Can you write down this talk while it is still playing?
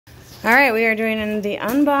All right, we are doing the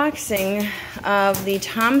unboxing of the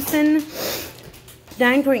Thompson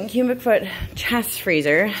 9 cubic foot chest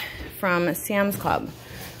freezer from Sam's Club.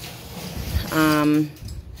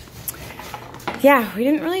 Yeah, we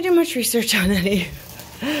didn't really do much research on any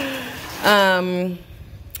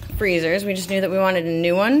freezers. We just knew that we wanted a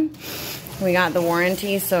new one. We got the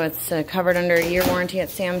warranty, so it's covered under a year warranty at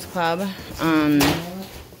Sam's Club.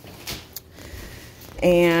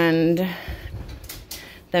 And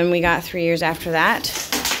then we got 3 years after that.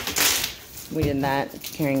 We did that,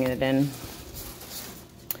 carrying it in.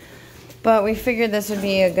 But we figured this would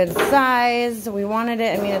be a good size. We wanted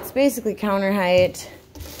it, I mean, it's basically counter height.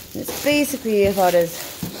 It's basically about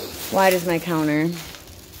as wide as my counter.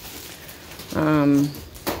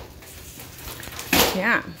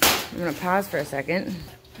 Yeah, I'm gonna pause for a second.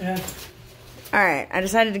 Yeah. All right, I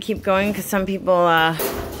decided to keep going because some people are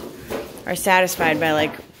satisfied by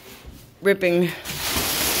like ripping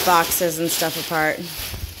boxes and stuff apart.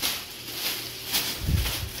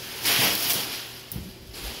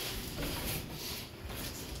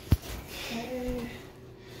 Okay.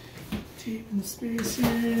 Tape in the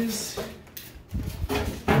spaces.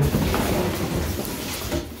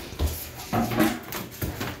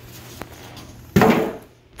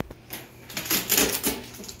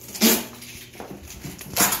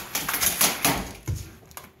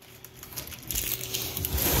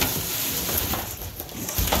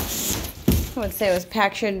 I would say it was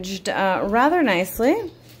packaged rather nicely.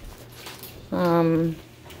 I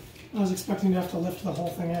was expecting to have to lift the whole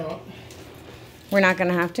thing out. We're not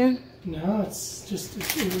gonna have to? No, it's just,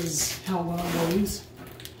 it was held on these.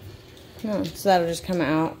 No, so that'll just come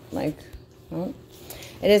out like, oh.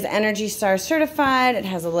 It is Energy Star certified. It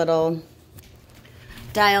has a little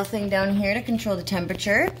dial thing down here to control the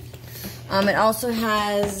temperature. It also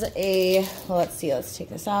has a, well, let's see, let's take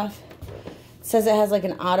this off. It says it has like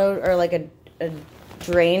an auto, or like a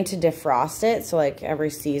drain to defrost it. So like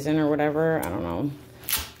every season or whatever, I don't know,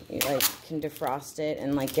 you like can defrost it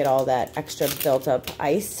and like get all that extra built up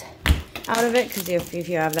ice out of it. Because if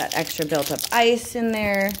you have that extra built up ice in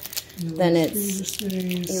there, then it's,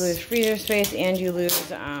 you lose freezer space and you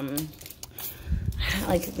lose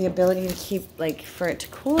like the ability to keep, like, for it to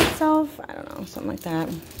cool itself. I don't know, something like that.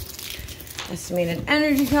 Estimated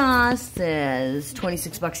energy cost is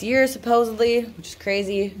 $26 a year, supposedly, which is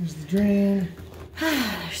crazy. There's the drain.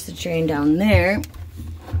 There's the drain down there.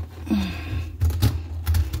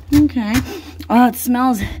 Okay. Oh, it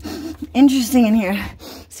smells interesting in here.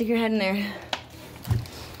 Stick your head in there.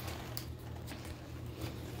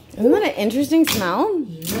 Isn't that an interesting smell?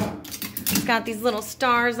 Yeah. It's got these little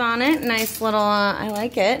stars on it. Nice little, I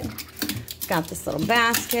like it. It's got this little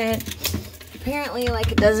basket. Apparently,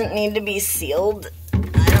 like, it doesn't need to be sealed.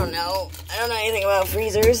 I don't know. I don't know anything about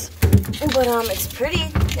freezers. But, it's pretty.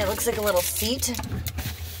 It looks like a little seat.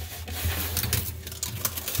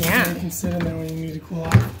 Yeah. You can sit in there when you need to cool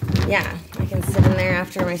off. Yeah, I can sit in there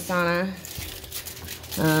after my sauna.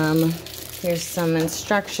 Here's some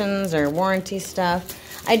instructions or warranty stuff.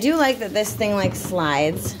 I do like that this thing, like,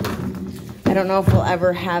 slides. I don't know if we'll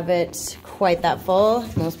ever have it quite that full.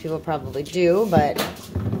 Most people probably do, but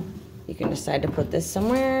you can decide to put this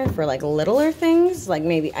somewhere for, like, littler things, like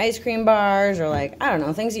maybe ice cream bars or, like, I don't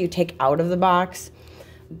know, things that you take out of the box,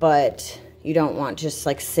 but you don't want just,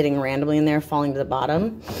 like, sitting randomly in there falling to the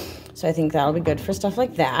bottom. So I think that'll be good for stuff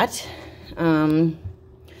like that.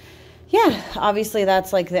 Yeah, obviously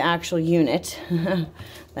that's, like, the actual unit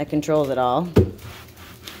that controls it all.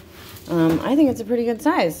 I think it's a pretty good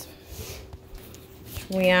size.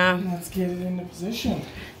 Let's get it into position.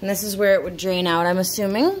 And this is where it would drain out, I'm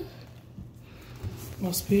assuming.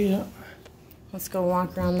 Must be, yeah. Let's go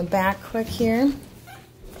walk around the back quick here.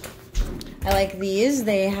 I like these.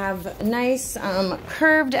 They have nice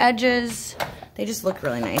curved edges. They just look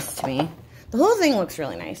really nice to me. The whole thing looks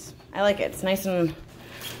really nice. I like it. It's nice and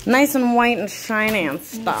white and shiny and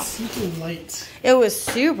stuff. It's super light. It was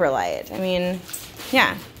super light. I mean,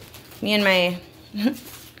 yeah. Me and my, I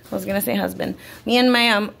was gonna say husband. Me and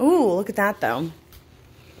my, ooh, look at that though.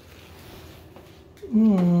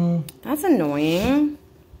 That's annoying.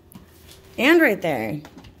 And right there.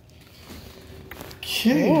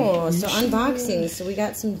 Okay. Oh, so unboxing. So we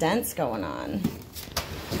got some dents going on.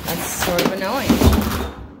 That's sort of annoying.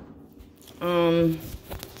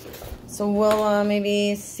 So we'll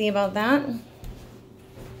maybe see about that.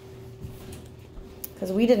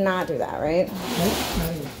 Because we did not do that, right? Nope,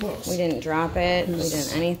 not even close. We didn't drop it. We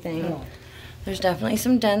didn't anything. No. There's definitely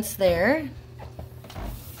some dents there.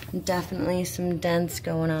 Definitely some dents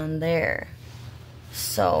going on there.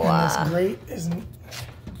 So, and this grate isn't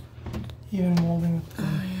even molding.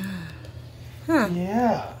 Oh, yeah. Huh.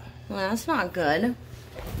 Yeah. Well, that's not good.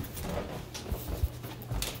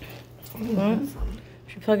 Well,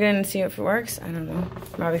 should we plug it in and see if it works? I don't know.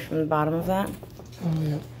 Probably from the bottom of that. Oh,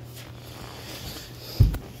 yeah.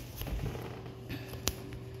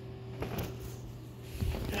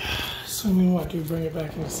 So, I mean, what? Do you bring it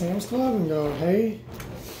back into Sam's Club and go, hey?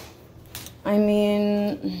 I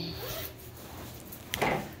mean...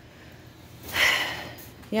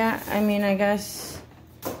 Yeah, I mean, I guess...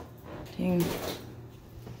 Dang.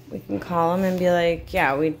 We can call them and be like,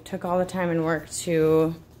 yeah, we took all the time and work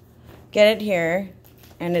to get it here,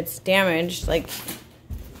 and it's damaged. Like,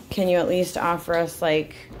 can you at least offer us,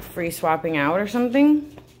 like, free swapping out or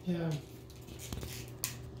something? Yeah.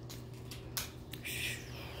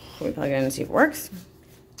 Can we plug it in and see if it works?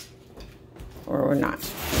 Or we're not.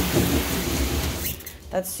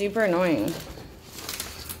 That's super annoying.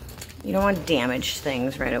 You don't want damaged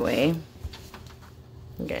things right away.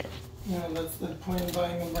 Okay. Yeah, that's the point of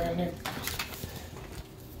buying them brand new.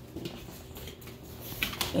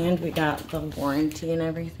 And we got the warranty and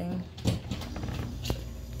everything.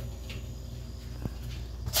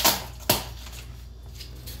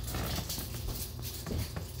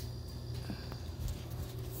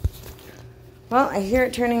 Well, I hear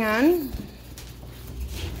it turning on.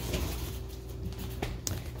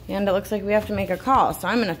 And it looks like we have to make a call. So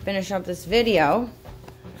I'm going to finish up this video.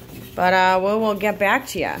 But we'll get back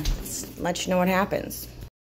to you. Let you know what happens.